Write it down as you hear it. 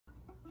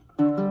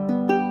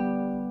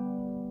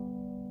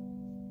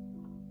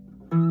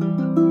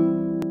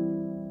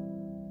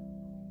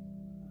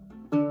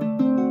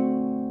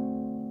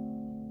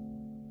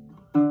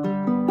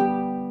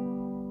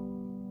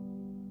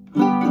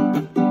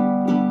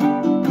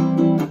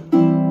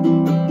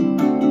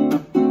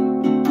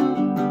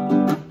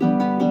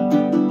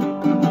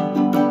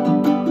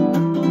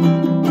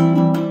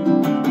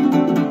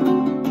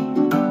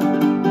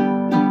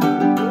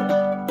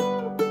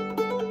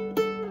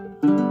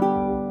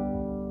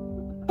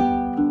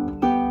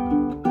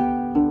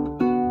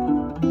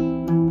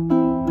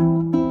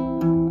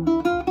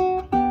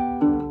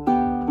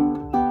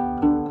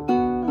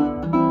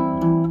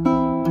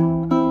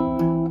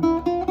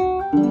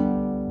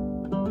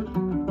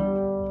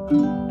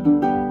Aloha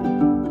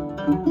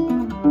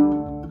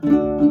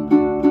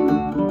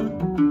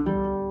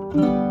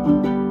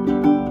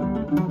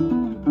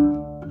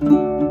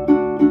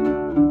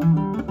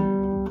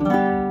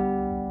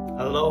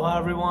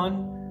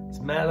everyone, it's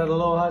Matt at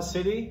Aloha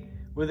City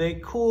with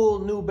a cool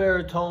new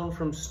baritone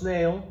from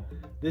Snail.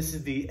 This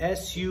is the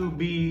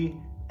SUB-M1,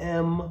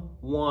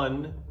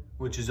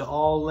 which is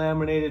all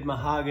laminated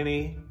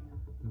mahogany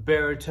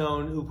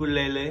baritone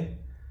ukulele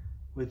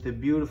with the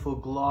beautiful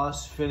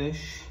gloss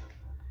finish.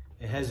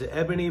 It has an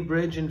ebony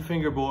bridge and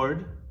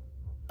fingerboard,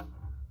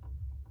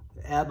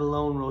 the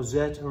abalone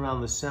rosette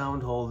around the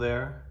sound hole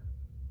there.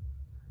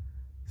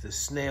 The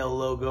Snail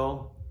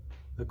logo,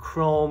 the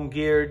chrome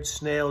geared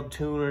Snail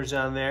tuners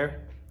on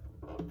there.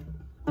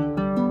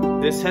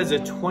 This has a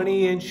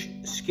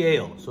 20-inch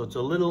scale, so it's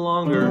a little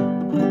longer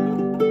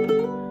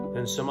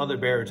than some other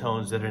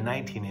baritones that are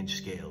 19-inch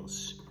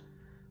scales.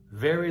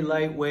 Very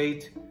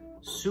lightweight,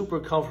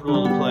 super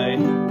comfortable to play.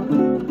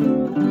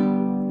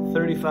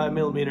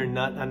 35mm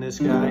nut on this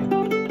guy.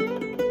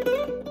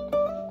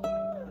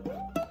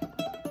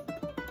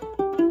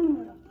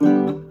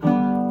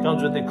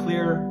 Comes with the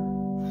clear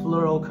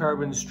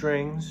fluorocarbon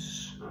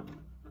strings.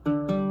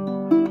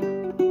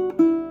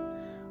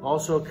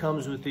 Also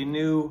comes with the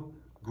new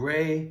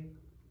gray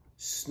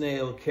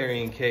Snail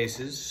carrying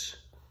cases,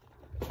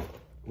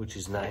 which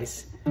is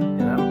nice.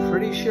 And I'm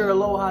pretty sure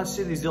Aloha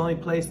City is the only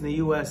place in the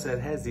US that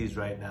has these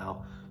right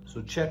now.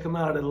 So check them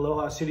out at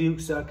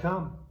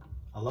alohacityukes.com.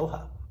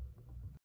 Aloha.